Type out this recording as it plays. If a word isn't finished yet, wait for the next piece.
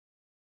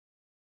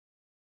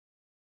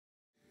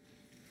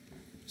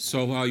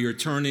So while you're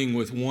turning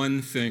with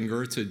one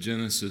finger to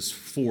Genesis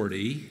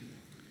 40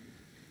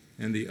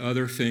 and the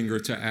other finger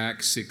to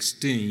Acts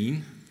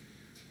 16,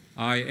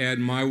 I add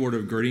my word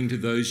of greeting to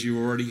those you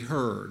already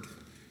heard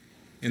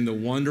in the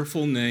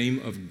wonderful name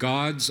of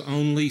God's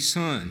only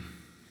Son,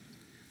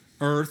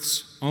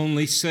 earth's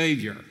only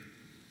Savior,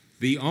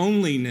 the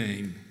only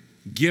name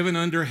given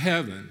under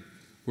heaven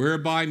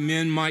whereby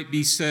men might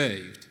be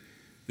saved,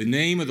 the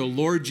name of the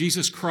Lord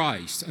Jesus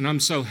Christ. And I'm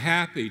so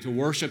happy to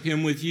worship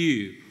Him with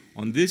you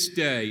on this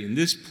day, in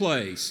this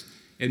place,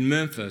 in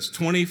Memphis,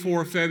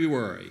 24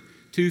 February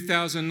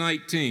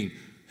 2019.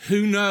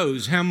 Who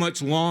knows how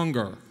much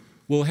longer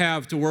we'll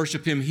have to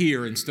worship Him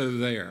here instead of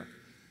there.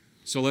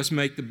 So let's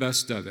make the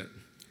best of it.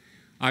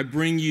 I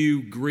bring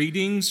you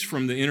greetings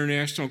from the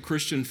International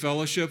Christian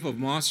Fellowship of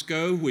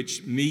Moscow,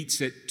 which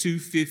meets at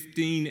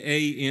 2:15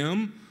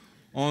 a.m.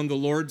 on the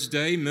Lord's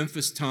Day,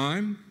 Memphis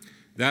time.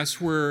 That's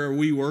where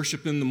we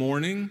worship in the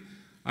morning.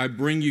 I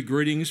bring you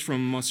greetings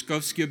from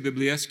Moskovsky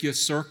Bibliaysky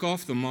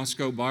Cerkov, the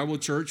Moscow Bible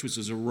Church, which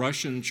is a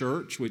Russian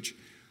church, which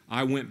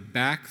I went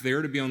back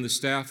there to be on the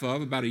staff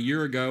of. About a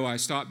year ago, I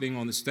stopped being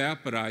on the staff,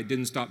 but I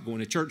didn't stop going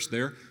to church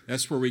there.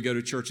 That's where we go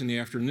to church in the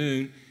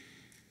afternoon.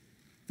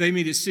 They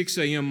meet at 6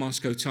 a.m.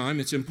 Moscow time.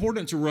 It's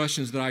important to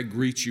Russians that I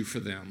greet you for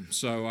them,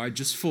 so I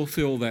just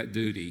fulfill that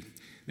duty.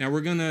 Now,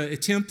 we're going to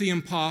attempt the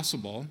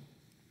impossible.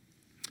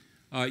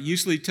 It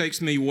usually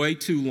takes me way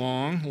too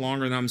long,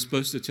 longer than I'm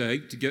supposed to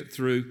take, to get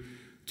through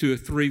 2 or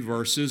 3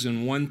 verses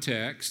in one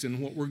text. And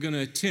what we're going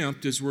to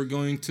attempt is we're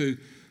going to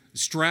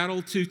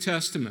straddle 2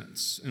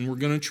 testaments, and we're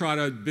going to try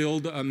to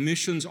build a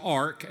missions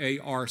arc,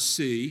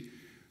 A-R-C,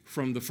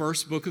 from the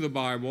first book of the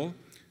Bible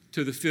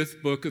to the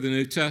 5th book of the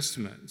New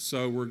Testament.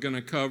 So we're going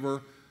to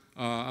cover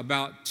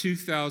about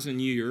 2,000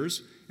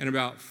 years and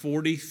about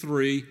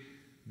 43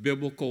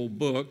 biblical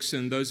books.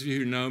 And those of you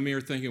who know me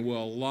are thinking,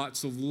 well,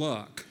 lots of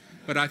luck.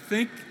 But I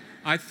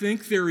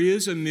think there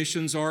is a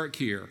missions arc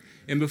here.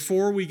 And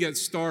before we get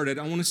started,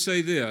 I want to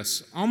say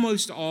this.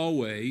 Almost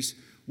always,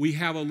 we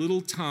have a little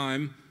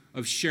time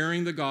of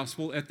sharing the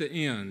gospel at the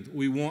end.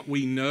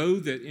 We know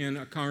that in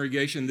a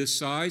congregation this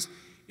size,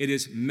 it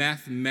is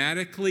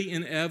mathematically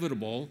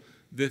inevitable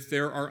that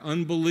there are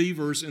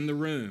unbelievers in the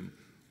room.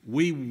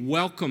 We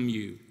welcome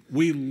you.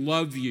 We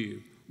love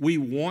you. We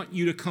want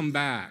you to come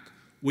back.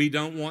 We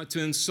don't want to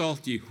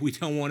insult you. We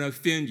don't want to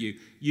offend you.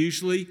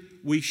 Usually,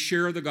 we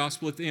share the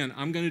gospel at the end.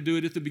 I'm going to do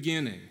it at the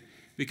beginning.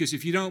 Because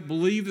if you don't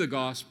believe the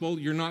gospel,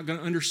 you're not going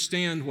to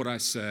understand what I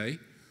say.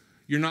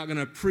 You're not going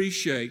to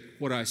appreciate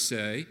what I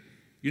say.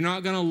 You're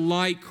not going to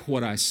like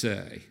what I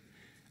say.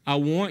 I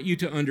want you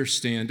to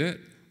understand it.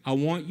 I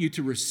want you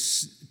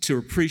to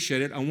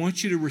appreciate it. I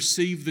want you to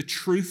receive the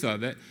truth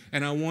of it,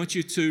 and I want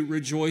you to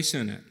rejoice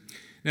in it.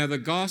 Now, the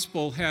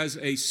gospel has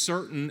a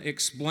certain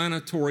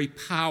explanatory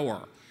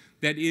power.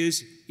 That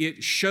is,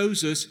 it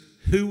shows us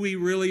who we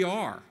really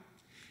are.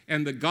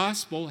 And the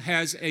gospel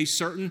has a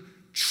certain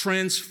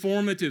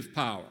transformative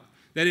power.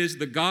 That is,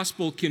 the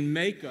gospel can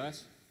make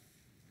us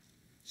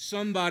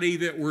somebody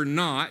that we're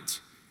not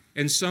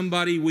and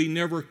somebody we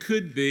never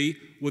could be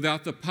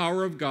without the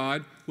power of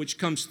God, which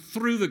comes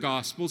through the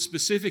gospel,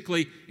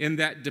 specifically in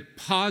that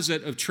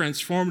deposit of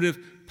transformative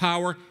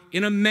power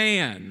in a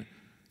man,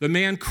 the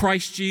man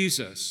Christ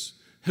Jesus,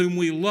 whom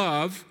we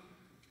love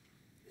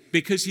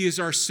because He is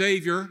our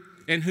Savior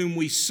and whom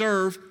we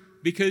serve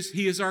because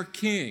He is our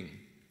King.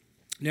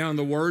 Now, in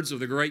the words of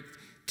the great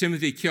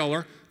Timothy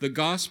Keller, the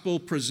gospel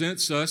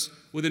presents us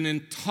with an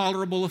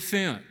intolerable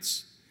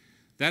offense.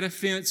 That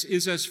offense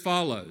is as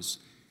follows.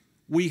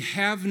 We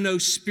have no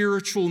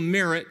spiritual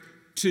merit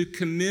to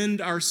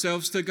commend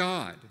ourselves to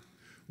God.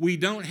 We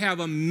don't have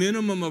a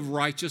minimum of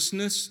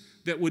righteousness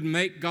that would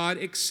make God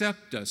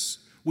accept us.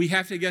 We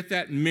have to get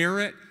that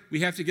merit, we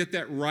have to get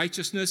that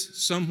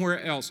righteousness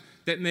somewhere else.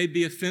 That may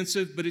be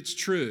offensive, but it's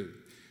true.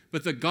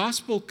 But the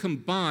gospel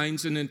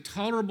combines an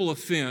intolerable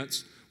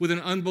offense with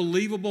an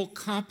unbelievable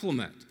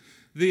compliment.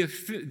 The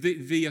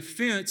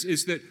offense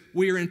is that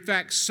we are in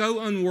fact so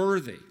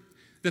unworthy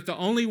that the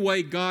only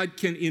way God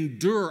can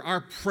endure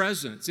our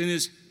presence in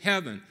His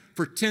heaven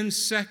for 10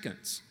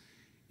 seconds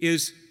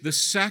is the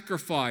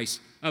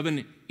sacrifice of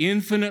an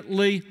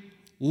infinitely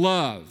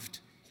loved,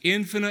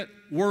 infinite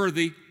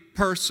worthy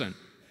person.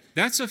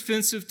 That's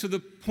offensive to the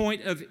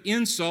point of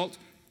insult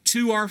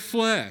to our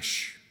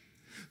flesh.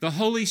 The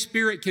Holy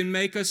Spirit can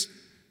make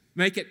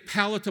it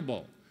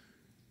palatable.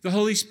 The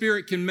Holy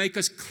Spirit can make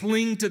us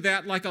cling to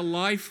that like a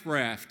life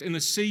raft in a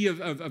sea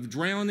of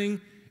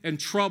drowning and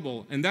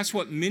trouble. And that's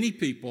what many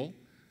people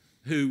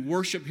who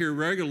worship here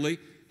regularly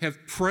have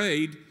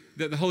prayed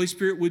that the Holy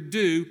Spirit would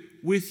do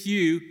with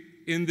you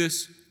in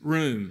this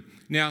room.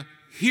 Now,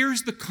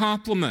 here's the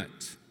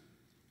compliment.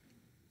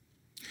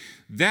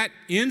 That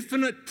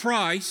infinite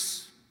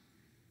price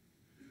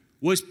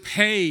was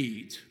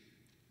paid.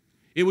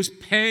 It was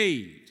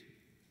paid.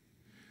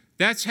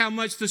 That's how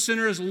much the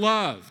sinner is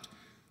loved.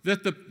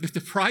 That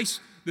the price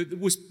that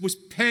was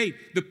paid,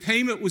 the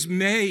payment was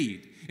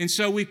made. And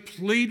so we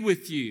plead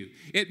with you.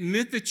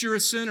 Admit that you're a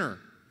sinner.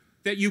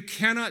 that you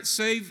cannot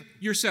save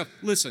yourself.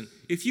 Listen,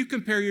 if you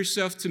compare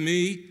yourself to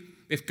me,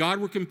 if God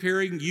were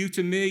comparing you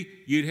to me,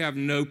 you'd have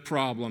no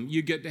problem.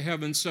 You get to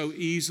heaven so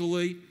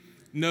easily,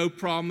 no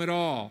problem at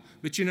all.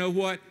 But you know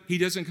what? He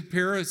doesn't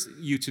compare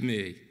you to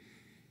me.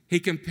 He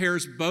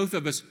compares both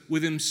of us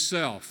with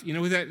himself. You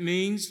know what that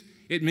means?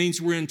 It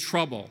means we're in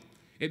trouble.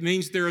 It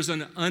means there is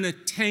an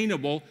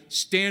unattainable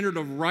standard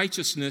of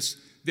righteousness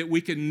that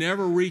we can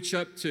never reach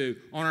up to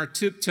on our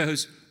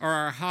tiptoes or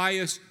our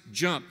highest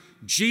jump.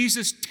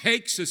 Jesus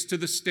takes us to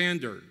the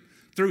standard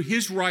through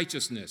his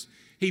righteousness.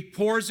 He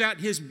pours out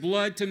his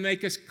blood to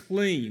make us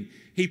clean.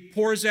 He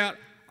pours out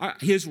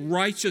his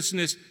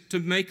righteousness to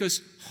make us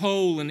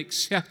whole and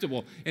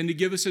acceptable and to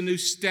give us a new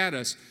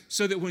status,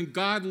 so that when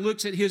God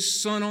looks at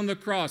his Son on the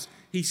cross,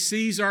 he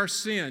sees our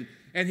sin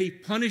and he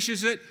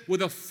punishes it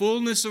with a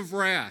fullness of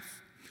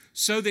wrath,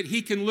 so that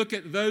he can look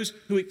at those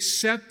who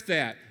accept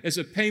that as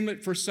a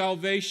payment for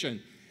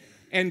salvation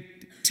and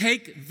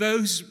take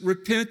those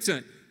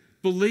repentant,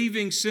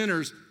 believing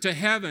sinners to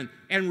heaven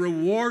and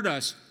reward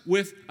us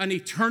with an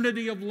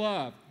eternity of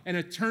love, an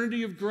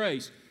eternity of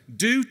grace,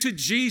 due to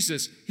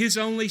Jesus, his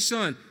only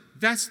Son.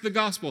 That's the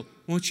gospel.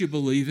 Won't you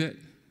believe it?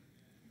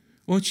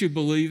 Won't you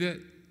believe it?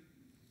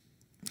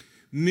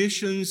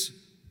 Missions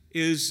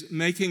is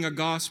making a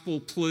gospel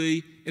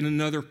plea in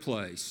another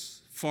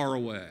place, far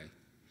away.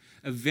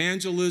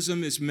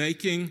 Evangelism is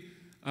making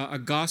a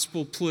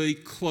gospel plea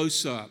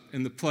close up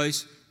in the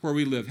place where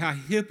we live. How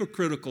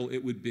hypocritical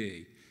it would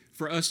be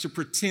for us to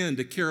pretend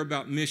to care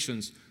about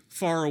missions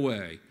far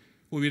away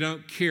when we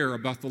don't care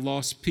about the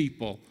lost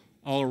people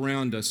all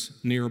around us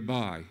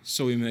nearby.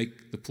 So we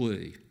make the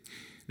plea.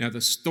 Now,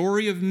 the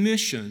story of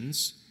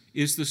missions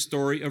is the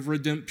story of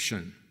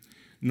redemption.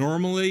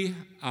 Normally,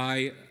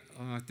 I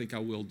think I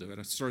will do it.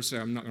 I sort of say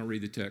I'm not going to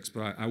read the text,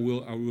 but I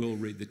will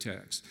read the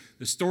text.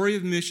 The story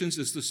of missions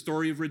is the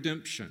story of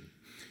redemption.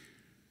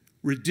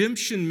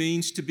 Redemption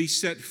means to be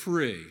set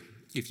free.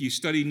 If you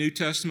study New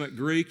Testament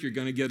Greek, you're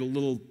going to get a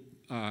little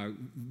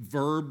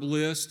verb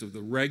list of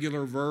the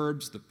regular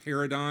verbs, the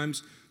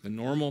paradigms. The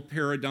normal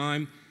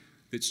paradigm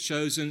that's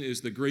chosen is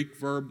the Greek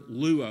verb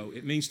luo.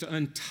 It means to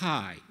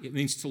untie. It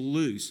means to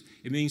loose.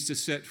 It means to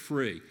set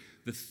free.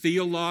 The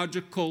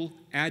theological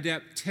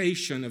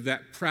adaptation of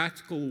that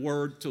practical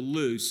word to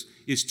loose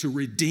is to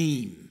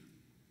redeem.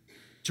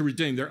 To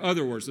redeem. There are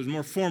other words. There's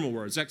more formal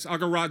words. Ex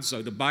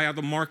agorazo, to buy out of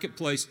the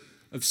marketplace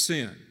of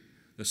sin.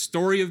 The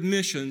story of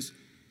missions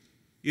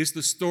is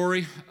the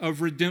story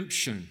of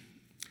redemption.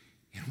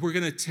 And we're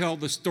going to tell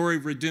the story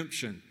of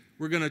redemption.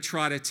 We're going to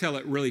try to tell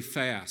it really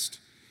fast.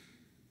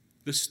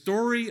 The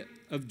story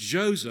of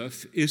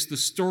Joseph is the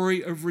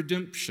story of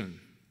redemption.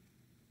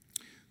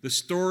 The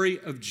story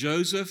of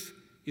Joseph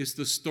is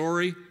the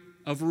story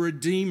of a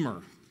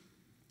redeemer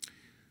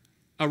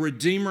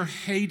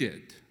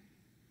hated,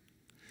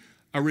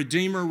 a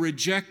redeemer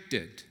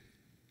rejected,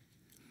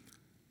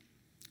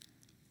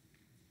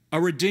 a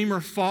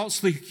redeemer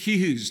falsely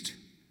accused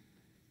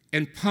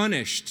and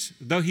punished,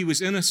 though he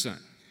was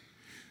innocent,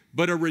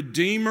 but a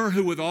redeemer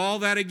who, with all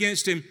that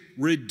against him,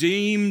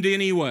 redeemed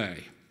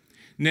anyway.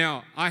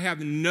 Now, I have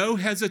no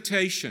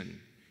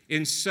hesitation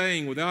in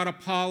saying, without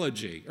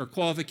apology or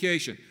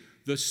qualification,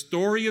 the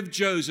story of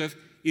Joseph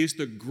is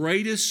the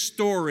greatest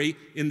story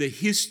in the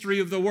history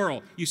of the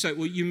world. You say,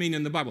 well, you mean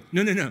in the Bible?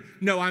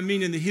 No, I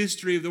mean in the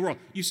history of the world.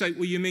 You say,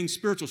 well, you mean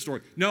spiritual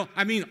story? No,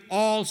 I mean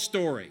all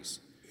stories.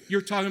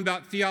 You're talking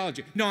about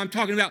theology. No, I'm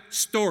talking about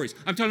stories.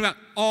 I'm talking about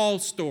all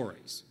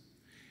stories.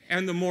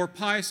 And the more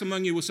pious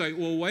among you will say,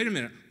 well, wait a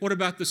minute. What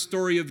about the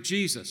story of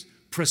Jesus?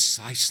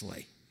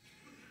 Precisely.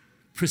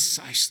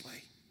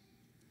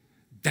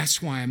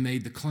 That's why I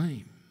made the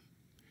claim.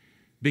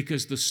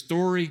 Because the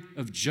story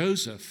of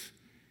Joseph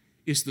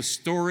is the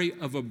story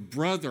of a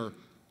brother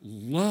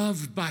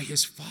loved by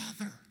his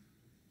father,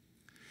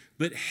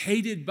 but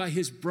hated by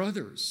his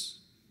brothers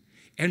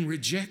and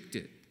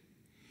rejected.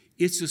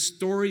 It's a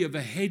story of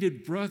a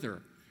hated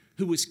brother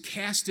who was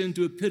cast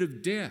into a pit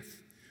of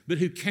death, but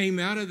who came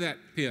out of that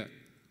pit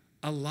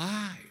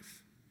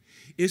alive.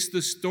 It's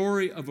the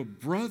story of a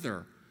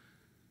brother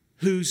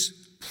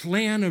whose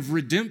plan of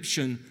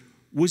redemption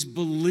was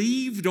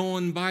believed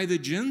on by the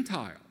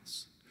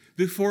Gentiles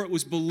before it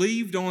was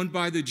believed on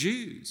by the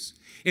Jews.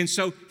 And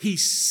so he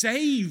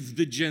saved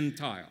the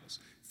Gentiles.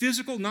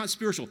 Physical, not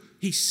spiritual.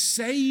 He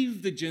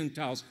saved the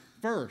Gentiles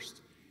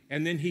first,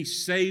 and then he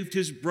saved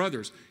his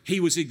brothers. He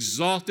was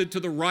exalted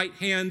to the right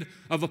hand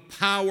of a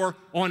power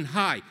on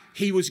high.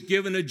 He was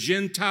given a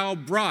Gentile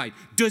bride.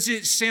 Does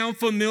it sound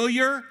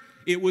familiar?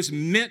 It was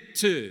meant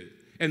to.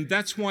 And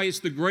that's why it's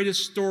the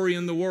greatest story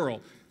in the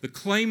world. The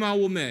claim I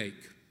will make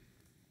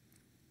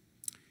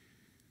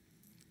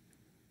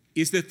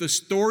is that the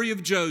story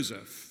of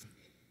Joseph,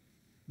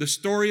 the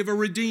story of a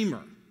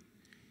redeemer,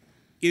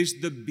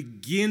 is the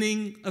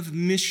beginning of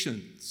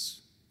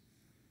missions.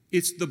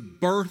 It's the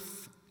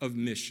birth of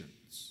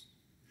missions.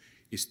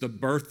 It's the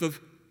birth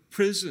of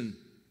prison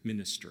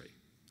ministry.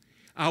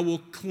 I will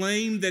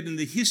claim that in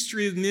the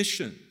history of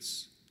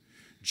missions,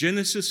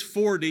 Genesis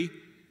 40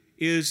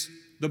 is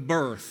the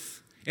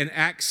birth, And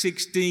Acts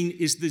 16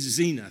 is the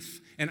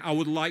zenith. And I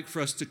would like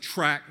for us to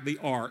track the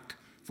arc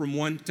from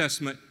one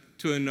testament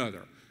to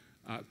another.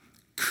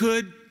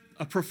 Could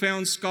a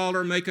profound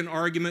scholar make an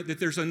argument that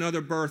there's another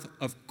birth?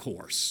 Of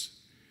course.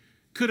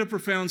 Could a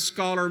profound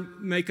scholar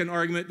make an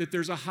argument that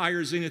there's a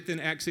higher zenith than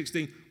Acts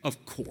 16?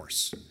 Of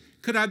course.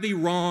 Could I be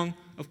wrong?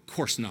 Of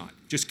course not.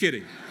 Just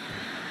kidding.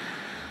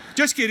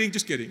 Just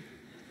kidding.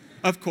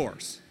 Of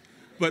course.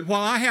 But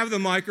while I have the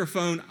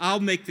microphone, I'll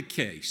make the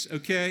case,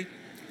 okay?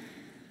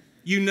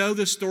 You know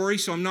the story,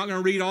 so I'm not going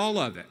to read all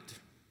of it.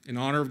 In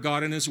honor of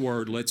God and His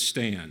Word, let's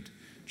stand.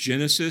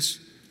 Genesis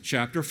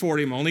chapter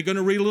 40. I'm only going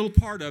to read a little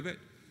part of it.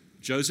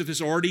 Joseph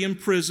is already in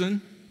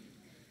prison.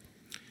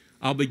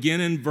 I'll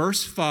begin in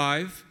verse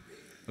 5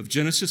 of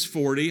Genesis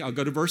 40. I'll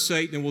go to verse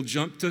 8, and then we'll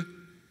jump to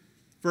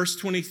verse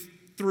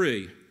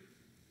 23.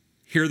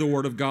 Hear the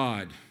word of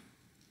God.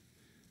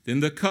 Then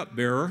the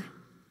cupbearer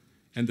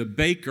and the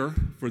baker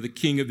for the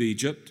king of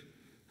Egypt,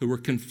 who were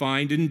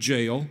confined in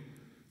jail,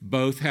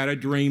 both had a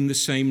dream the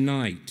same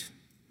night,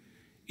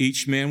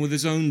 each man with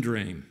his own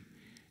dream,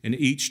 and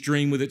each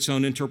dream with its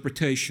own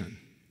interpretation.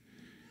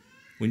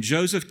 When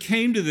Joseph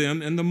came to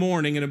them in the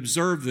morning and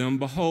observed them,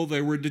 behold,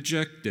 they were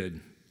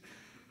dejected.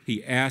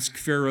 He asked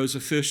Pharaoh's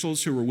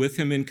officials who were with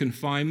him in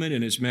confinement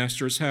in his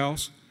master's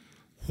house,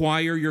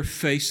 "Why are your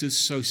faces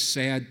so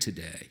sad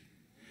today?"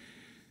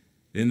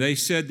 Then they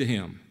said to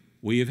him,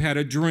 "We have had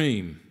a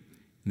dream,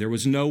 and there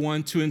was no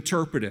one to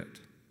interpret it."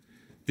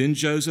 Then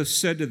Joseph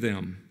said to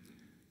them,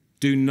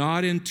 "Do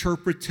not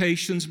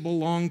interpretations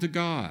belong to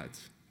God?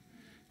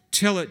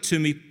 Tell it to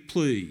me,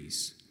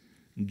 please."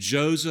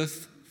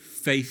 Joseph,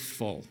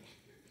 faithful.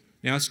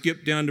 Now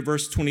skip down to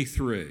verse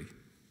 23.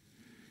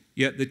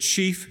 Yet the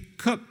chief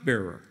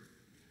cupbearer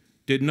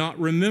did not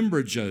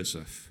remember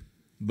Joseph,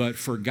 but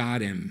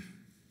forgot him.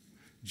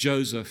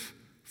 Joseph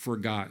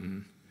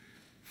forgotten.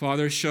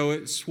 Father, show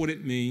us what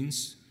it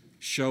means.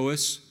 Show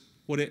us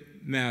what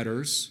it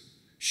matters.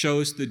 Show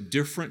us the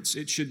difference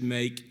it should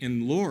make.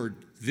 And Lord,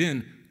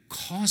 then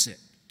cause it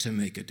to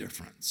make a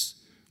difference.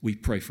 We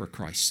pray for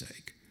Christ's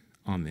sake.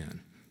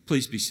 Amen.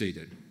 Please be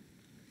seated.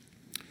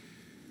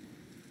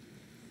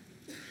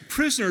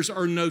 Prisoners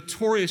are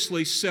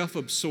notoriously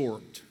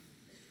self-absorbed.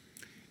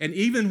 And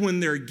even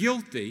when they're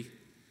guilty,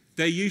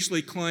 they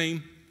usually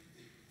claim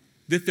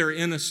that they're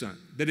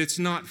innocent, that it's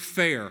not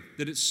fair,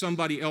 that it's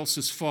somebody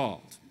else's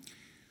fault.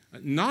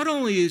 Not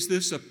only is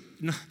this a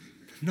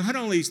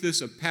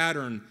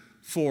pattern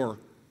for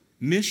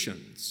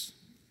missions,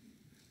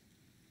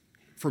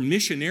 for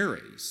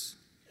missionaries,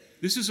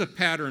 this is a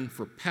pattern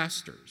for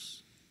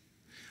pastors.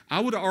 I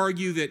would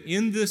argue that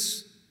in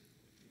this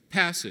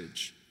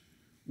passage,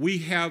 we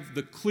have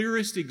the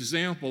clearest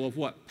example of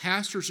what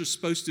pastors are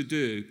supposed to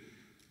do,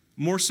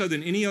 more so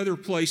than any other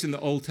place in the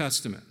Old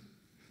Testament.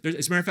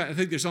 As a matter of fact, I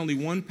think there's only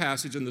one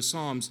passage in the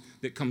Psalms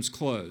that comes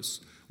close.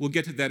 We'll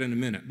get to that in a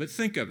minute. But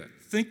think of it.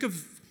 Think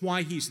of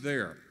why he's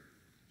there.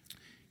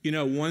 You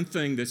know, one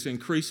thing that's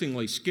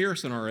increasingly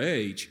scarce in our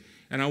age,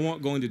 and I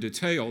won't go into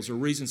details or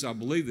reasons I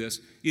believe this,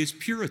 is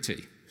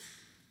purity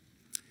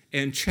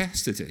and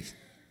chastity.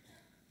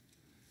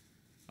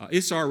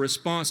 It's our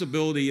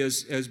responsibility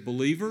as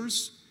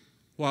believers,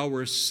 while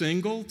we're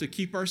single, to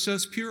keep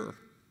ourselves pure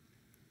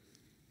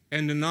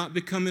and to not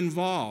become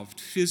involved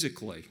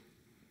physically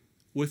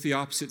with the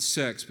opposite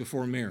sex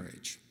before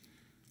marriage,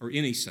 or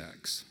any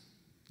sex,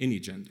 any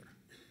gender.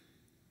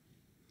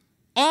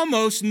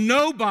 Almost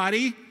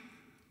nobody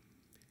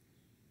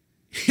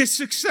is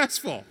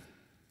successful.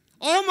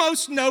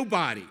 Almost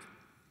nobody.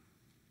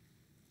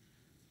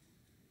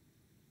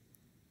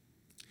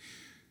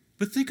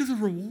 But think of the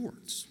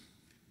rewards.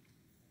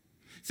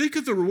 Think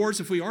of the rewards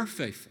if we are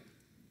faithful.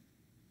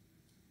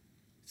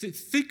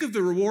 Think of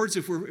the rewards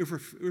if we're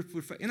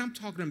and I'm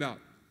talking about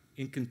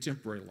in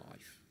contemporary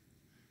life.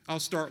 I'll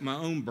start my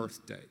own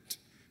birth date.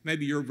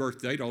 Maybe your birth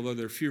date, although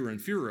there are fewer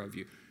and fewer of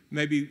you.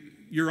 Maybe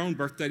your own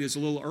birth date is a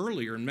little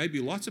earlier, and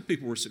maybe lots of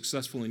people were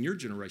successful in your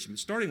generation. But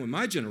starting with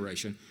my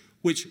generation,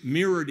 which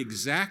mirrored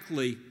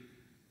exactly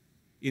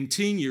in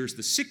teen years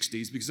the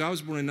 60s, because I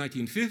was born in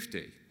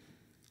 1950,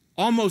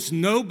 almost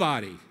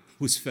nobody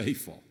was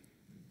faithful.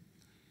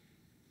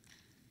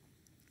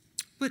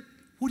 But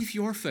what if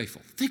you are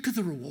faithful? Think of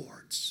the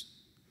rewards.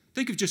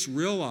 Think of just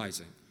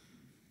realizing,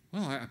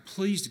 well, I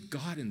pleased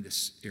God in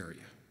this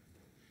area.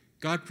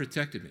 God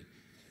protected me.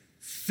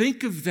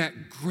 Think of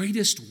that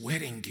greatest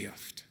wedding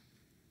gift.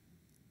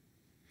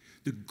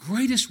 The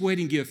greatest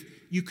wedding gift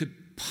you could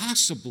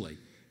possibly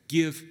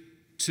give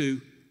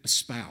to a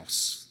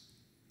spouse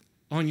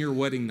on your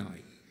wedding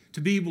night.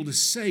 To be able to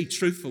say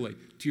truthfully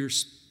to your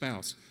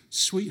spouse,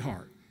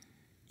 "Sweetheart,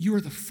 you are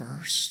the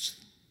first.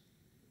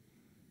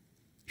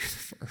 You're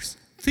the first."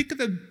 Think of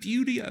the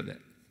beauty of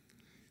it.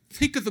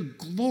 Think of the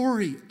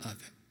glory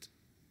of it.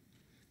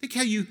 Think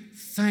how you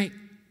thank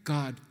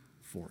God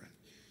for it.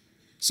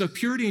 So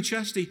purity and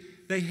chastity,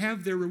 they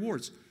have their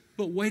rewards.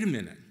 But wait a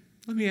minute.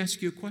 Let me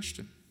ask you a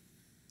question.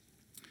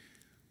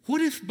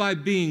 What if by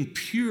being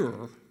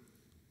pure,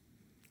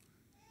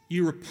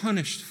 you were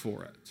punished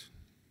for it?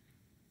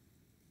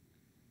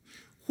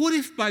 What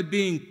if by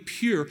being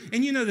pure,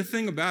 and you know the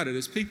thing about it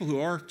is people who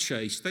are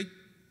chaste,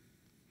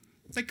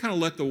 they kind of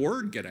let the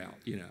word get out,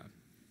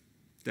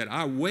 that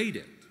I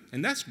waited.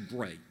 And that's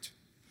great.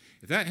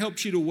 If that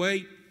helps you to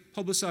wait,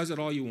 publicize it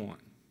all you want.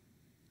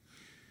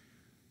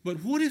 But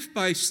what if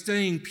by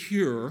staying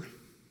pure,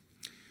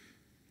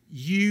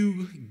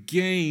 you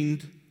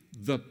gained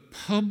the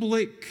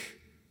public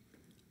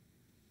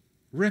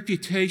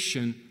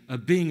reputation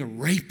of being a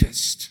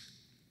rapist?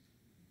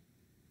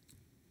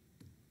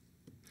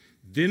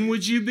 Then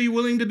would you be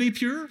willing to be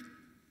pure?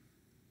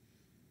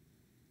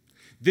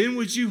 Then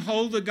would you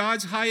hold to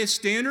God's highest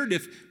standard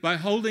if by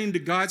holding to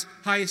God's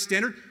highest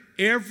standard,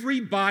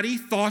 everybody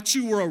thought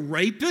you were a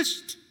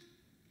rapist?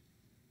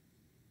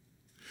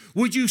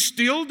 Would you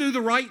still do the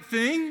right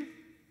thing?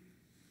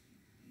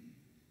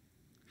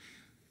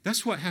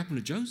 That's what happened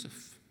to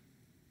Joseph.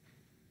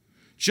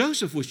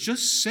 Joseph was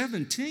just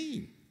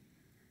 17.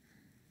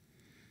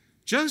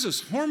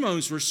 Joseph's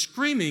hormones were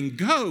screaming,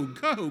 go,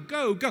 go,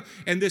 go, go.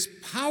 And this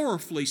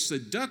powerfully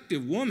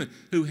seductive woman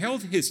who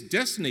held his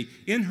destiny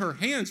in her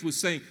hands was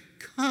saying,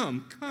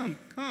 come, come,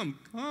 come,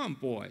 come,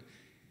 boy.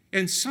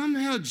 And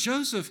somehow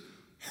Joseph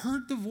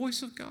heard the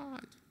voice of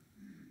God.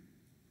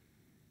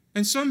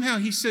 And somehow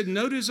he said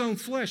no to his own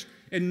flesh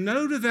and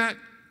no to that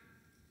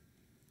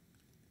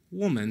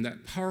woman,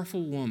 that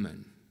powerful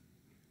woman.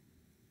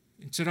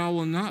 And said, I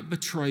will not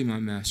betray my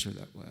master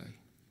that way.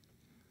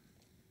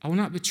 I will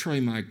not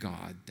betray my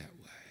God that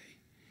way.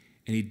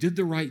 And he did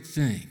the right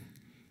thing,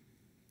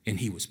 and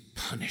he was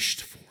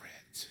punished for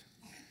it.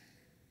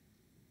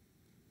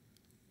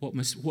 What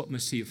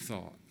must he have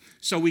thought?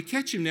 So we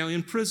catch him now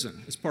in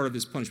prison as part of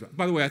his punishment.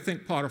 By the way, I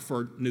think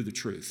Potiphar knew the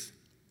truth.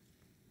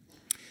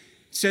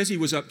 It says he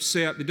was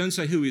upset, but it doesn't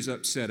say who he was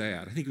upset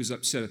at. I think he was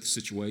upset at the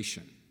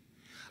situation.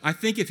 I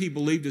think if he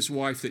believed his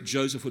wife that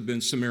Joseph would have been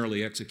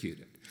summarily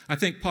executed. I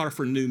think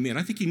Potiphar knew men.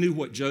 I think he knew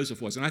what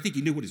Joseph was, and I think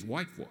he knew what his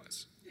wife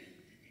was.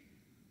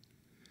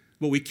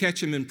 But we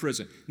catch him in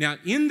prison. Now,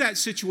 in that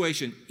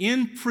situation,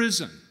 in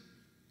prison,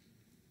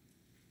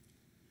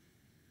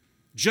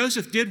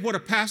 Joseph did what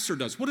a pastor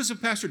does. What does a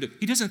pastor do?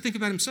 He doesn't think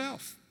about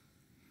himself.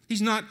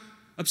 He's not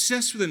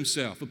obsessed with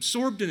himself,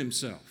 absorbed in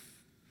himself.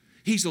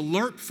 He's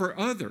alert for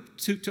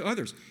to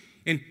others.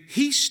 And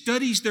he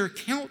studies their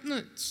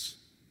countenance.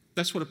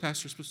 That's what a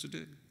pastor is supposed to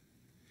do.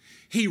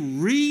 He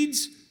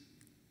reads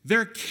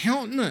their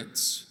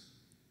countenance.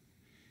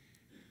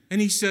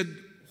 And he said,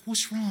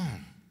 what's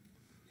wrong?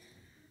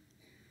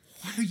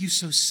 Why are you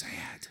so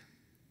sad?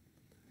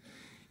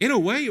 In a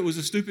way, it was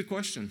a stupid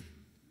question.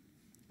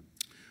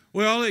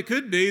 Well, it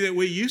could be that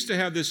we used to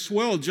have this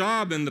swell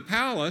job in the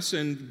palace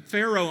and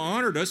Pharaoh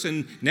honored us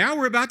and now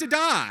we're about to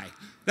die.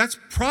 That's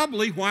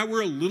probably why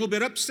we're a little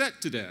bit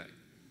upset today.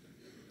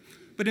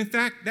 But in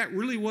fact, that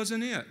really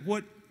wasn't it.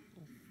 What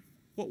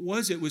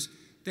was it was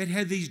they'd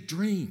had these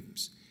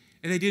dreams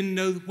and they didn't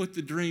know what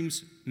the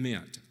dreams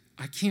meant.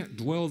 I can't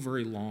dwell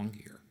very long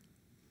here,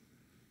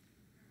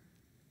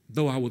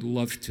 though I would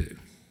love to.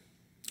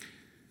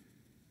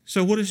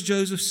 So what does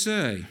Joseph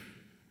say?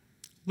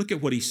 Look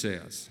at what he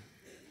says.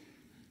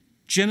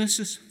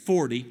 Genesis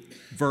 40,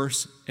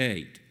 verse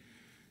 8.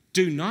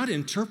 Do not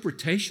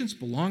interpretations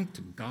belong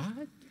to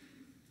God?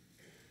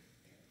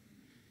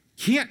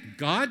 Can't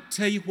God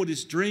tell you what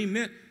his dream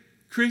meant?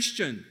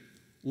 Christian,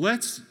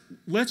 let's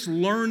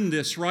learn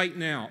this right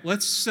now.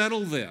 Let's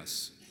settle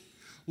this.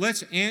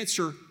 Let's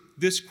answer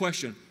this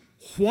question.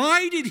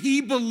 Why did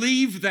he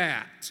believe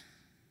that?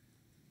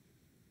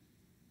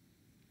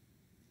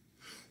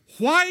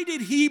 Why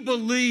did he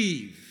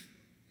believe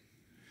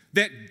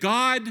that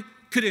God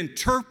could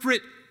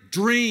interpret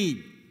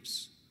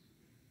dreams?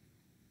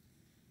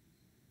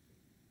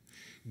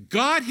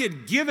 God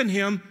had given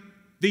him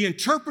the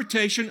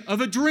interpretation of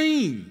a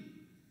dream.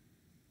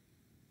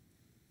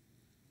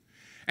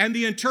 And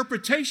the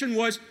interpretation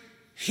was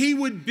he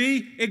would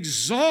be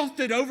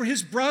exalted over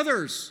his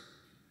brothers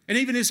and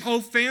even his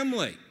whole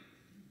family.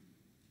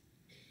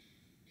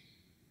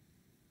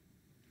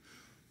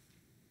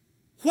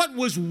 What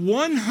was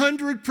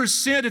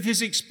 100% of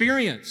his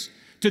experience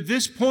to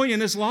this point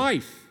in his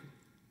life?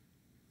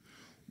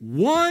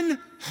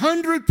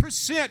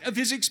 100% of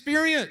his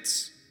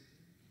experience.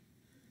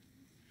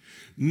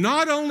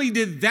 Not only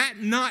did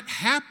that not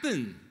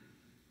happen,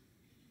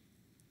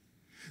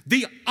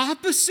 the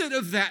opposite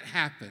of that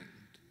happened.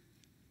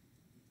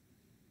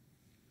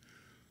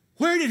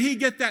 Where did he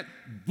get that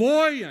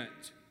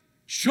buoyant,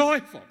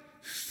 joyful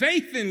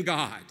faith in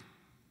God?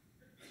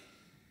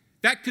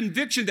 That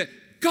conviction that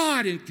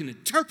God can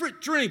interpret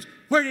dreams.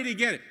 Where did he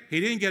get it? He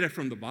didn't get it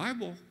from the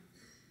Bible.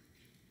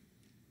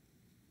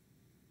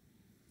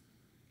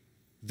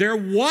 There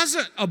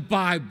wasn't a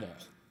Bible.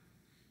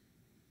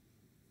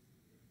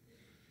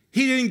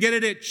 He didn't get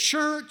it at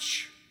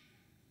church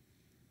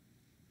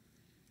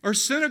or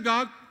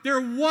synagogue. There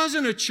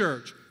wasn't a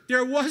church.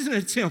 There wasn't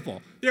a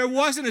temple. There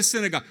wasn't a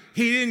synagogue.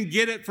 He didn't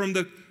get it from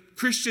the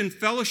Christian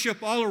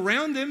fellowship all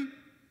around him.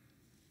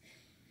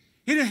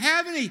 He didn't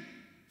have any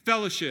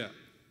fellowship.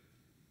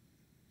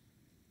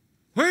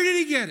 Where did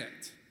he get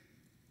it?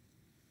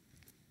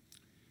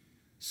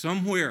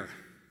 somewhere,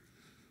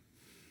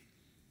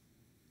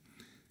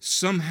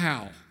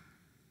 somehow,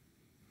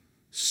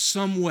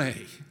 some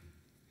way,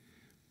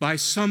 by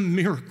some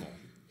miracle,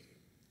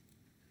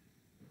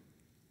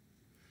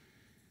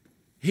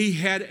 he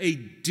had a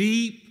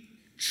deep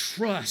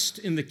trust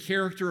in the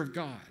character of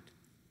God,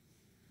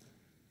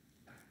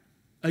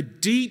 a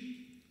deep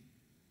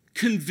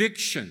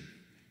conviction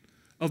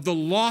of the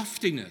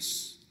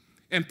loftiness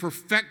and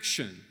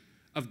perfection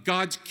of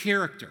God's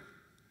character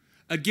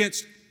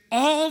against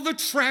all the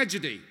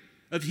tragedy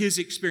of his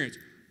experience.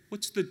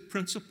 What's the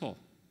principle?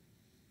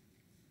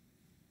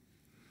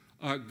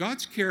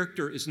 God's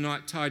character is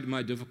not tied to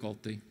my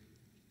difficulty.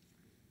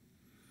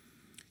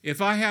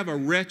 If I have a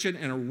wretched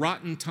and a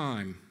rotten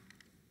time,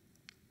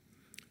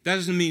 that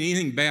doesn't mean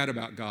anything bad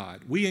about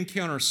God. We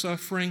encounter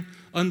suffering,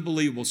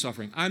 unbelievable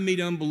suffering. I meet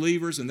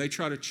unbelievers and they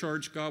try to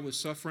charge God with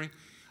suffering.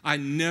 I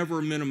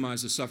never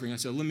minimize the suffering. I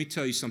said, let me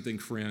tell you something,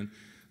 friend.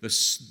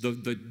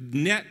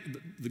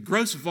 The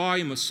gross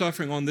volume of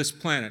suffering on this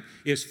planet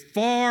is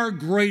far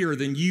greater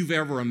than you've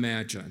ever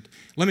imagined.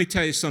 Let me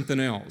tell you something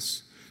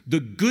else. The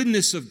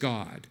goodness of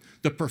God,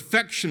 the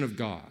perfection of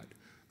God,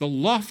 the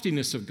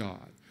loftiness of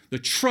God, the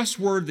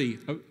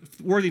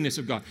trustworthiness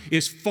of God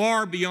is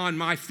far beyond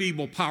my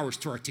feeble powers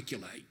to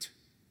articulate.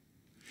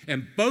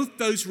 And both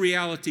those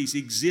realities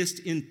exist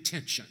in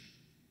tension.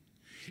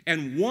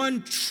 And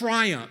one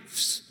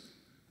triumphs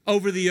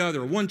over the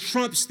other. One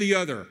trumps the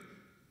other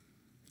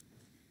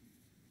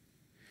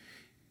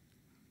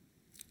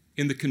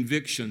in the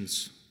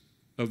convictions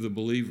of the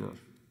believer.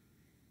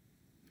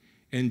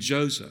 And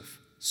Joseph,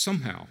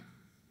 somehow,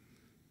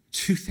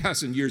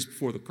 2,000 years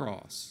before the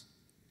cross,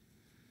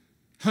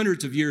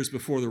 hundreds of years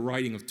before the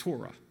writing of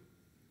Torah,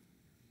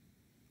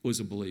 was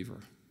a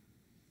believer.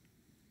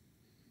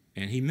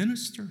 And he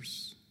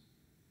ministers.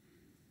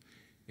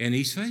 And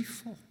he's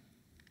faithful.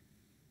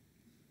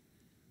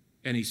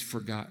 And he's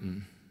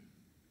forgotten.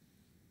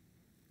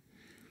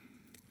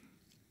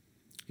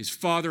 His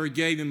father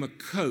gave him a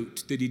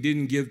coat that he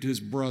didn't give to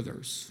his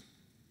brothers,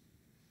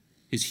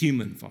 his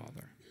human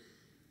father.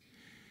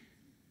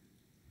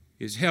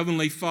 His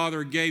heavenly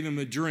Father gave him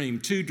a dream,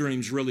 two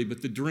dreams really,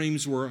 but the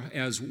dreams were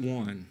as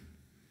one,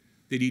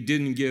 that he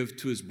didn't give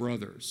to his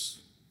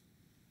brothers.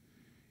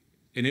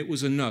 And it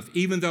was enough,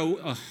 even though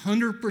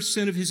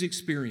 100% of his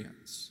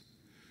experience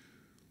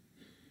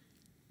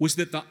was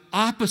that the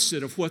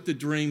opposite of what the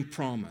dream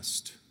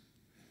promised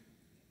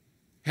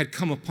had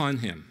come upon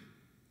him.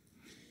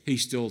 He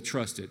still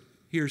trusted.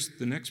 Here's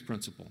the next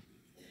principle.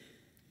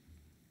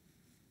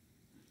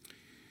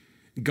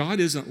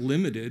 God isn't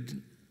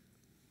limited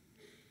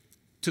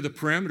to the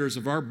parameters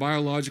of our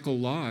biological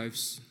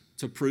lives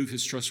to prove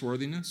his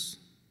trustworthiness?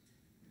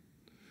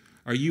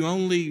 Are you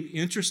only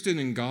interested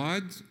in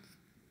God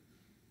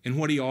and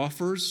what he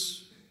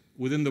offers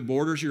within the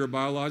borders of your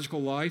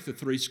biological life, the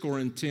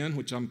 70,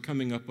 which I'm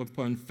coming up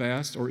upon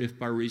fast, or if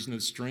by reason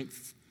of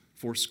strength,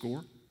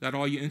 80? That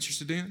all you're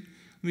interested in?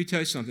 Let me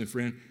tell you something,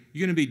 friend.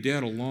 You're going to be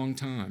dead a long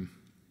time.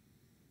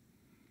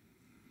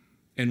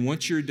 And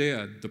once you're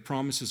dead, the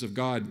promises of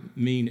God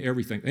mean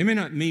everything. They may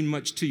not mean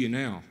much to you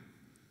now,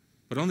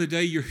 but on the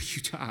day you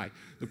die,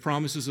 the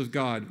promises of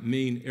God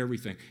mean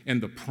everything.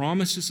 And the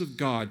promises of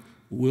God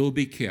will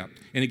be kept.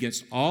 And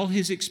against all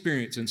his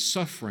experience and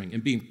suffering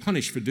and being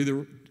punished for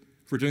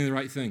doing the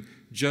right thing,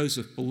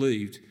 Joseph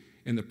believed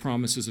in the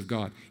promises of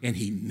God. And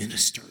he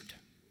ministered.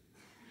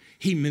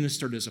 He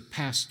ministered as a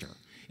pastor.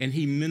 And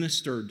he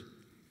ministered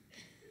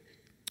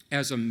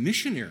as a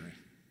missionary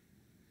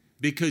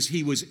because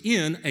he was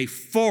in a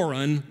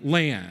foreign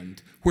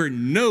land where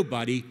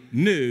nobody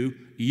knew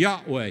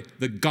Yahweh,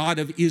 the God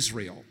of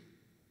Israel,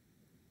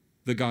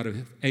 the God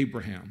of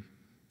Abraham,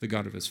 the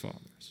God of his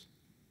fathers.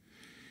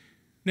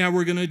 Now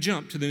we're going to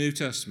jump to the New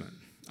Testament.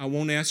 I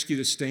won't ask you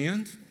to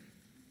stand,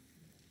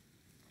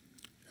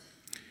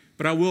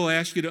 but I will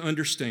ask you to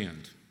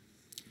understand.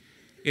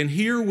 And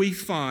here we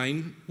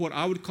find what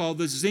I would call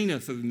the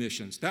zenith of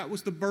missions. That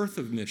was the birth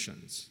of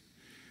missions.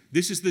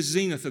 This is the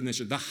zenith of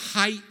missions, the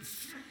height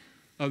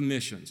of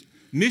missions.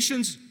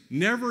 Missions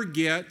never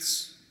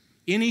gets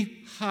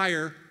any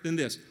higher than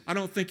this. I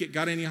don't think it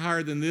got any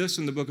higher than this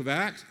in the book of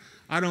Acts.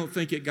 I don't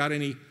think it got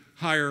any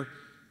higher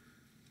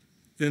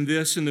than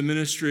this in the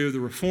ministry of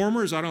the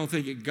Reformers. I don't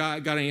think it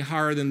got any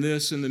higher than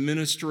this in the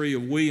ministry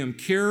of William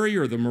Carey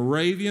or the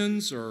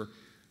Moravians or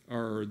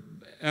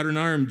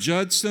Adoniram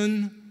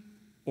Judson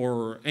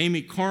or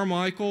Amy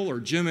Carmichael or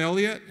Jim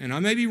Elliot. And I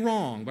may be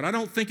wrong, but I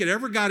don't think it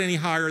ever got any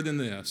higher than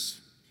this.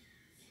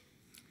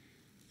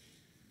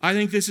 I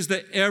think this is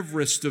the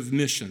Everest of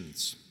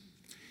missions.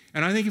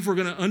 And I think if we're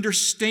going to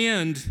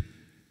understand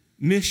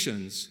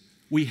missions,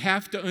 we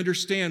have to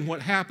understand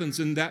what happens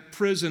in that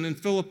prison in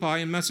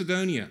Philippi in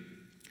Macedonia.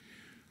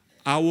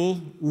 I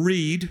will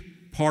read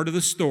part of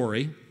the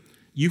story.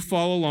 You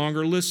follow along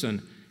or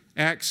listen.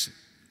 Acts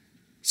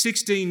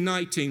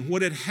 16:19.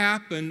 What had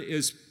happened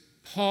is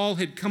Paul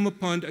had come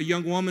upon a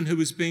young woman who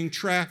was being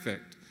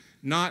trafficked,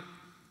 not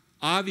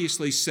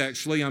obviously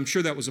sexually, I'm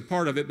sure that was a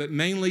part of it, but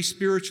mainly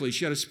spiritually.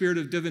 She had a spirit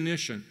of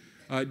divination.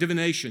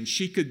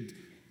 She could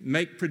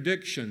make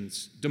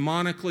predictions,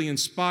 demonically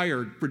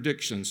inspired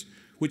predictions,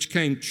 which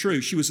came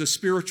true. She was a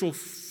spiritual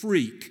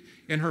freak,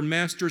 and her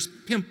masters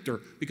pimped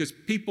her because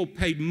people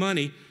paid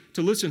money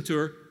to listen to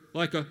her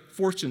like a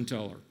fortune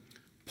teller.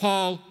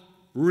 Paul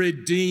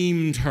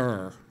redeemed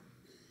her.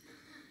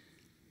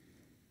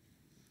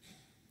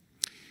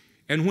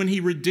 And when he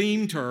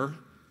redeemed her,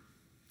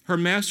 her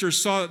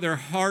masters saw that their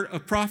heart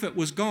of profit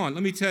was gone.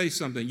 Let me tell you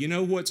something. You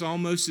know what's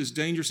almost as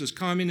dangerous as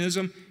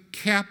communism?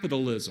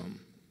 Capitalism.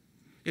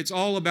 It's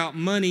all about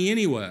money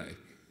anyway.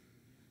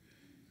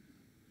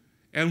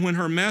 And when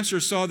her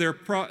masters saw their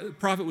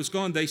profit was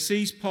gone, they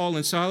seized Paul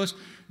and Silas,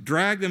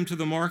 dragged them to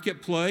the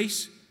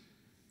marketplace.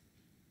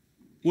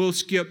 We'll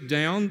skip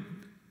down.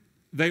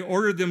 They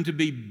ordered them to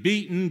be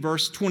beaten,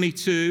 verse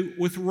 22,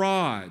 with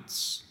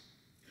rods.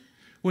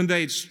 When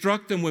they had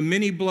struck them with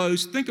many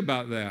blows, think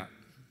about that.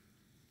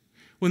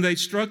 When they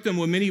struck them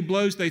with many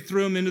blows, they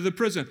threw them into the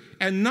prison.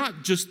 And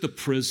not just the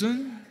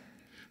prison,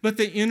 but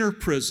the inner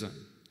prison.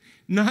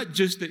 Not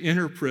just the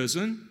inner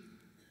prison,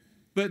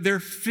 but their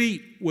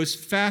feet was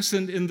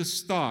fastened in the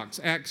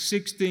stocks. Acts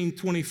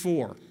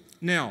 16:24.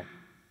 Now,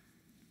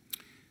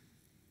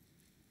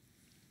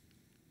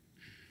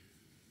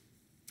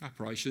 I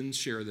probably shouldn't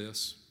share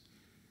this.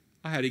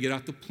 I had to get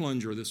out the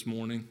plunger this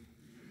morning.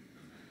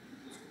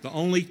 The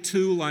only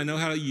tool I know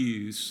how to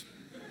use.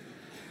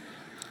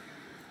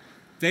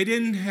 They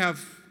didn't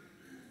have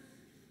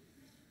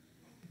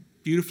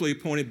beautifully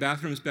appointed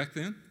bathrooms back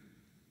then.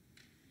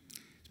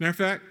 As a matter of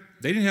fact,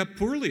 they didn't have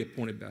poorly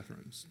appointed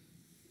bathrooms.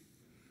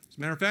 As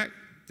a matter of fact,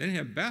 they didn't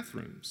have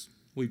bathrooms.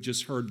 We've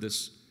just heard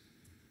this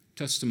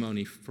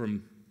testimony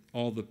from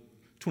all the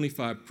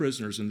 25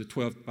 prisoners in the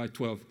 12 by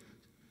 12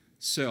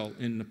 cell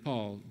in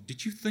Nepal.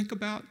 Did you think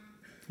about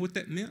what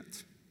that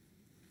meant?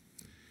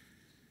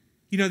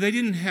 You know, they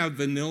didn't have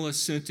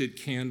vanilla-scented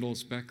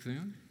candles back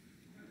then.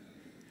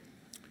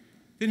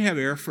 They didn't have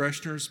air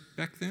fresheners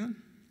back then.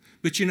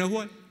 But you know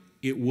what?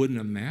 It wouldn't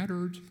have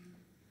mattered.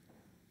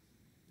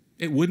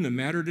 It wouldn't have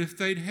mattered if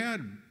they'd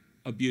had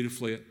a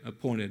beautifully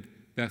appointed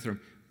bathroom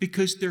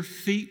because their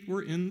feet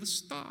were in the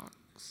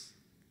stocks.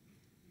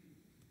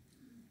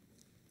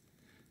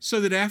 So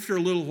that after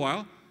a little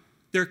while,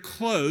 their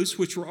clothes,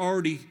 which were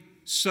already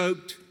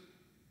soaked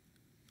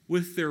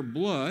with their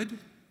blood,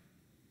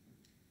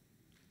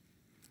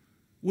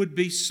 would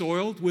be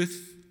soiled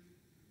with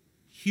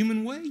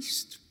human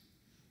waste.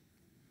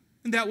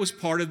 And that was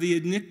part of the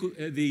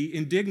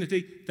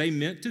indignity they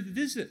meant to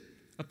visit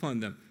upon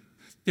them.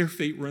 Their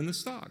feet were in the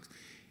stocks.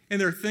 And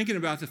they're thinking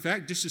about the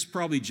fact, just as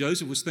probably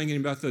Joseph was thinking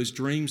about those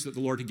dreams that the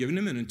Lord had given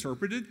him and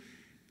interpreted,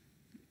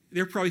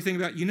 they're probably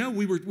thinking about, you know,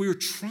 we were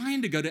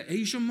trying to go to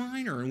Asia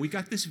Minor, and we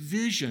got this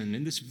vision,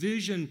 and this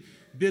vision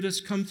bid us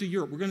come to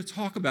Europe. We're going to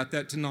talk about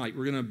that tonight.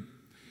 We're going to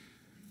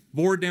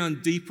bore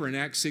down deeper in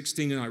Acts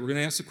 16 tonight. We're going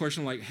to ask the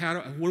question like,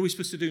 what are we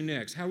supposed to do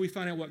next? How do we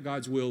find out what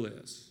God's will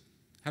is?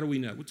 How do we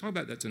know? We'll talk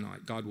about that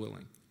tonight, God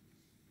willing.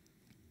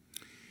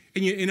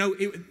 And you know,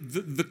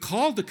 the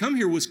call to come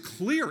here was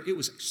clear. It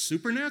was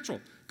supernatural.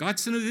 God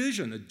sent a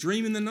vision, a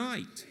dream in the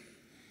night.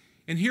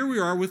 And here we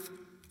are with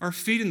our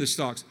feet in the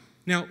stocks.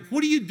 Now,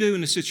 what do you do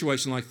in a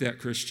situation like that,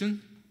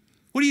 Christian?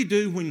 What do you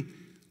do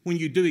when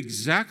you do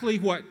exactly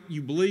what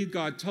you believe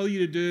God told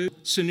you to do?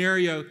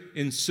 Scenario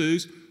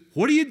ensues.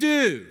 What do you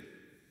do?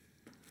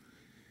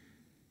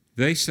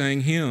 They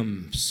sang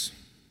hymns.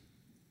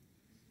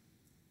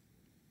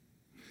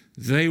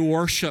 They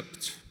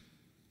worshiped.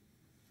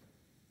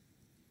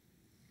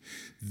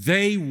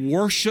 They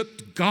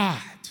worshiped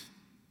God.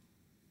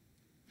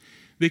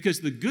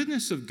 Because the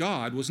goodness of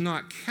God was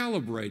not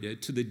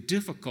calibrated to the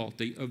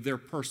difficulty of their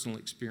personal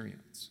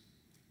experience.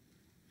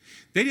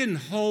 They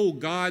didn't hold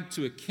God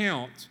to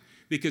account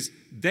because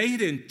they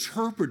had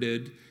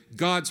interpreted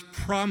God's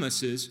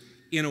promises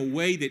in a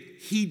way that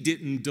he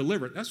didn't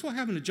deliver it. That's what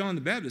happened to John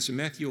the Baptist in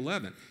Matthew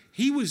 11.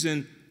 He was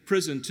in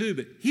prison too,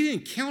 but he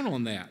didn't count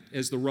on that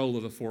as the role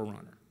of the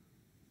forerunner.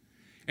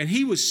 And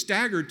he was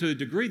staggered to a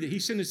degree that he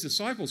sent his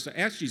disciples to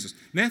ask Jesus,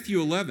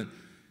 Matthew 11,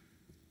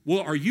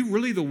 well, are you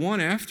really the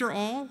one after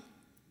all?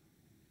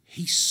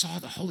 He saw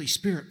the Holy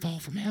Spirit fall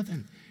from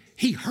heaven.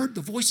 He heard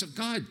the voice of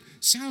God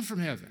sound from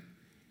heaven.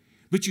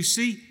 But you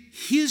see,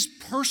 his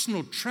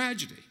personal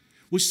tragedy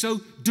was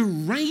so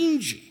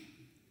deranging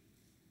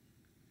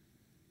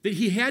that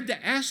he had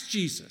to ask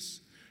Jesus,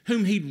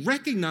 whom he'd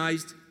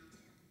recognized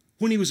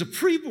when he was a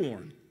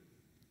preborn,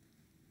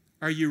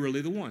 are you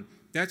really the one?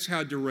 That's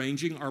how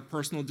deranging our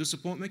personal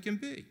disappointment can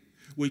be.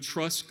 We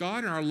trust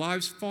God and our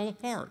lives fall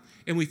apart.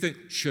 And we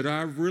think, should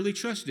I have really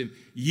trusted him?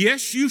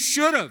 Yes, you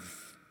should have.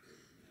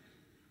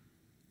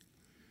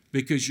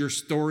 Because your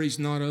story's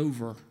not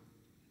over.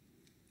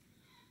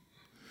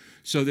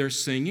 So they're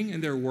singing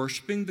and they're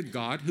worshiping the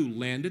God who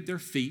landed their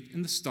feet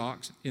in the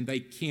stocks, and they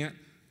can't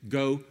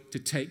go to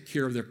take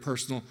care of their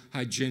personal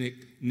hygienic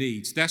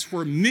needs. That's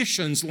where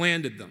missions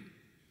landed them.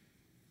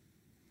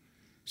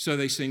 So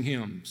they sing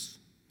hymns.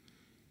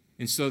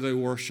 And so they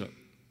worship.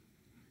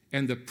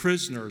 And the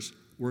prisoners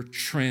were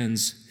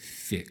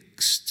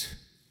transfixed.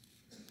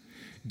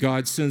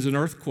 God sends an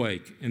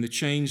earthquake and the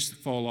chains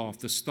fall off,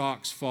 the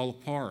stocks fall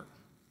apart.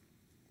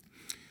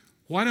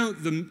 Why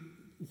don't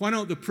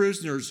the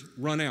prisoners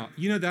run out?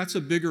 You know, that's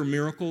a bigger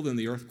miracle than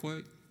the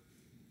earthquake.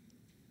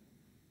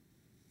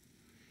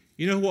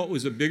 You know what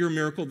was a bigger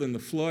miracle than the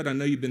flood? I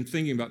know you've been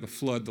thinking about the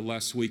flood the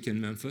last week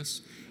in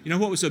Memphis. You know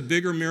what was a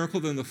bigger miracle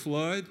than the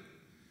flood?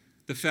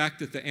 The fact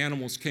that the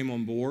animals came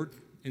on board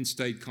and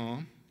stayed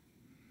calm.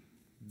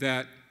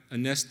 That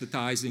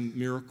anesthetizing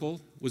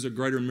miracle was a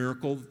greater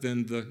miracle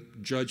than the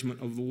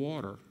judgment of the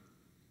water.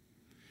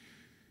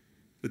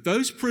 But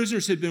those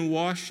prisoners had been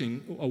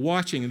watching,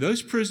 and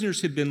those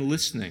prisoners had been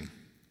listening.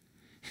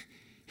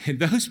 And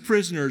those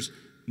prisoners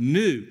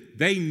knew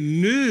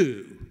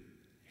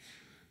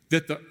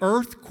that the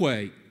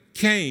earthquake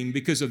came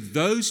because of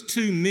those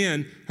two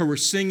men who were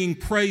singing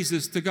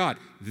praises to God.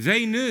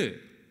 They knew.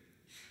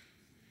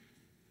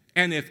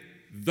 And if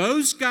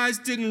those guys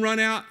didn't run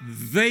out,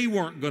 they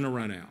weren't going to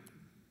run out.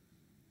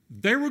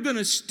 They were going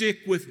to stick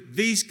with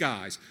these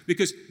guys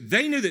because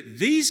they knew that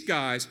these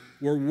guys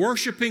were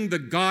worshiping the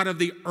God of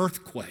the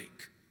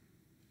earthquake,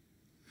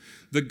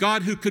 the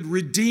God who could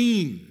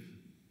redeem,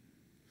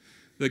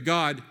 the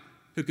God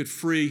who could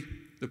free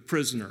the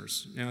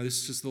prisoners. Now,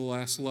 this is the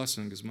last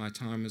lesson because my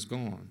time is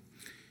gone.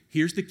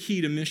 Here's the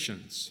key to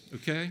missions,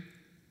 okay?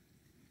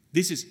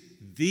 This is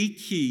the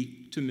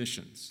key to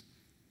missions.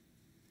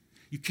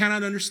 You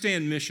cannot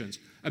understand missions.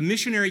 A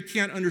missionary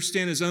can't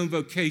understand his own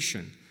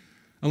vocation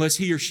unless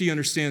he or she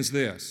understands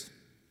this.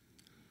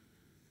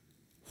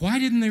 Why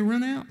didn't they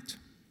run out?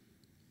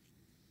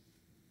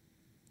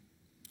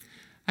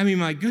 I mean,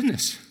 my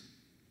goodness.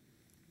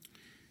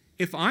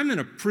 If I'm in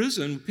a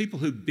prison with people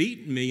who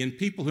beat me and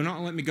people who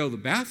not let me go to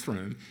the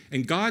bathroom,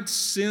 and God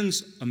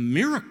sends a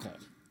miracle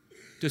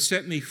to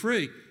set me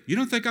free, you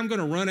don't think I'm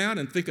going to run out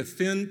and think of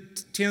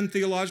 10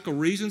 theological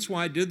reasons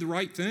why I did the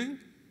right thing?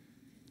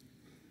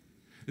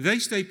 They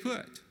stay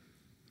put.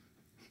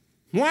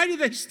 Why do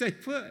they stay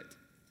put?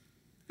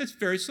 It's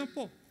very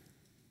simple.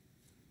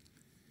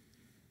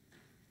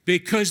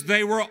 Because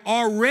they were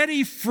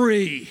already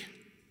free.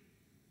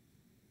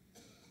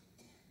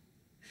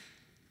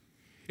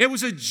 It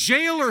was a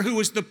jailer who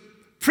was the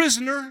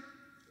prisoner.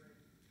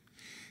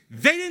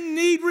 They didn't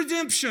need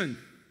redemption.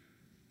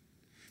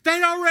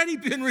 They'd already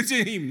been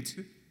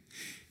redeemed.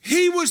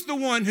 He was the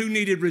one who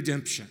needed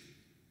redemption.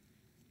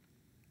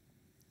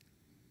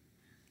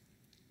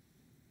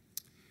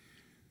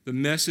 The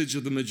message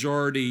of the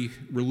majority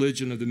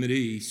religion of the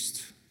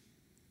Mideast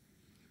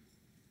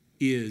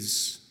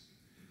is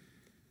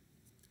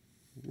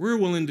we're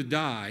willing to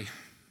die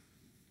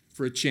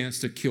for a chance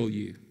to kill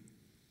you.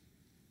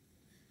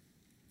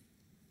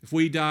 If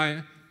we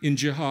die in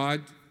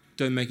jihad,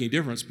 doesn't make any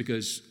difference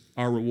because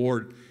our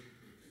reward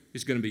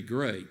is going to be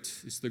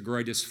great. It's the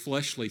greatest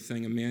fleshly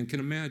thing a man can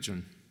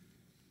imagine.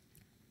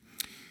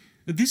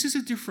 This is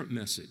a different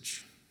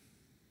message.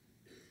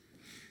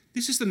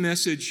 This is the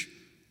message,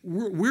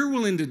 we're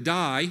willing to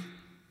die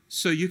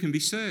so you can be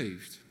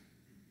saved.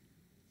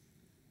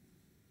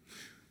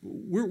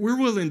 We're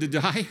willing to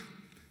die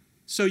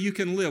so you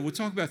can live. We'll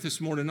talk about this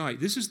more tonight.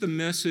 This is the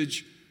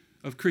message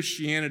of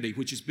Christianity,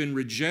 which has been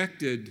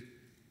rejected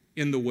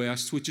in the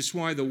West, which is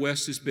why the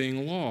West is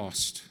being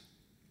lost.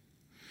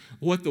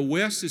 What the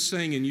West is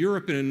saying in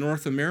Europe and in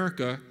North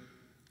America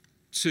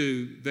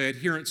to the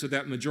adherents of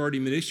that majority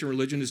Medicean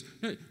religion is,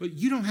 no,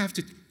 you don't have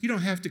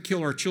to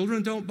kill our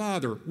children. Don't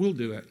bother. We'll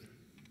do it.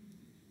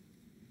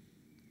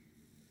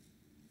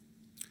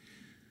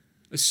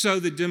 So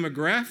the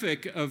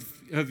demographic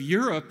of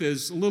Europe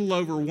is a little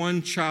over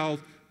one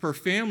child per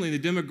family. The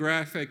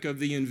demographic of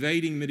the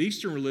invading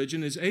Mideastern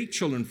religion is 8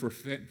 children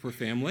per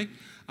family.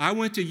 I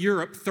went to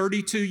Europe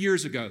 32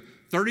 years ago.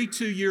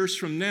 32 years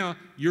from now,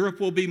 Europe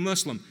will be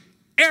Muslim.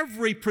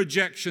 Every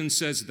projection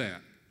says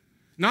that.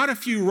 Not a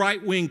few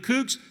right-wing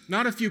kooks,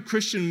 not a few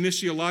Christian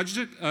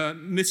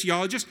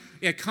missiologists.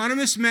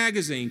 Economist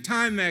Magazine,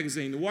 Time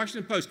Magazine, the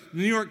Washington Post, the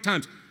New York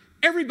Times,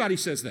 everybody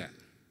says that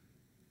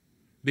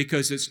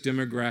because it's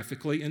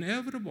demographically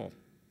inevitable.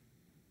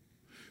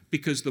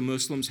 Because the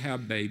Muslims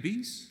have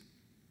babies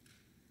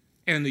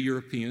and the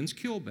Europeans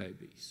kill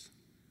babies.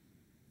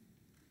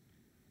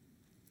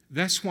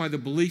 That's why the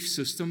belief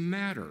system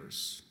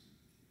matters.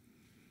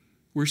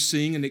 We're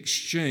seeing an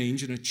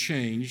exchange and a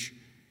change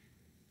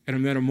and a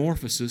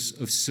metamorphosis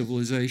of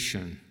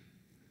civilization.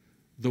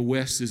 The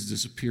West is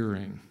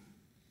disappearing.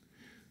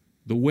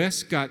 The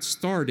West got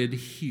started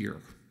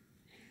here,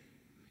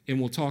 and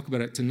we'll talk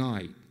about it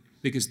tonight,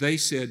 because they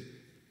said,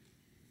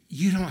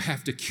 you don't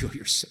have to kill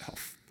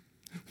yourself.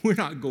 We're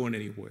not going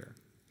anywhere.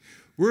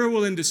 We're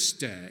willing to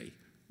stay.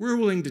 We're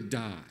willing to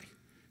die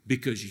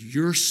because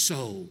your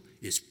soul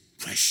is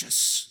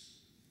precious.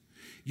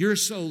 Your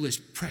soul is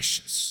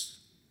precious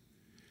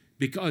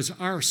because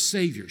our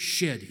Savior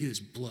shed his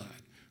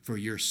blood for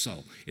your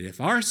soul. And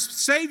if our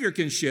Savior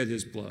can shed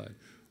his blood,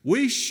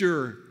 we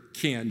sure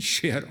can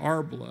shed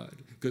our blood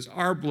because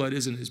our blood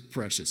isn't as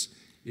precious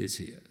as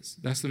his.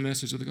 That's the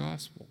message of the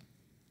gospel.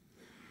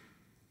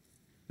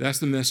 That's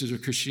the message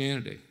of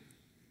Christianity.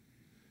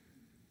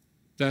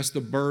 That's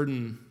the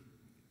burden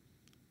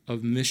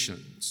of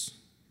missions.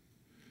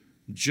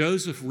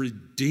 Joseph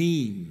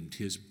redeemed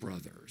his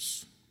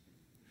brothers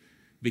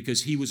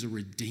because he was a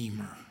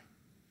redeemer.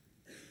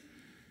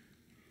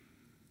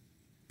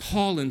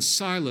 Paul and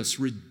Silas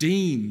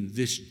redeemed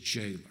this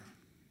jailer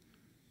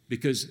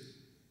because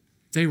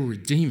they were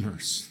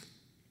redeemers.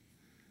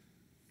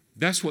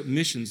 That's what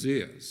missions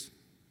is.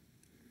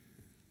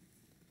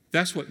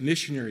 That's what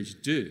missionaries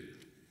do.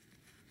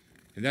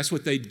 And that's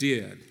what they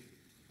did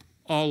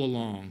all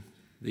along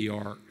the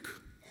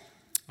ark.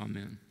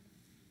 Amen.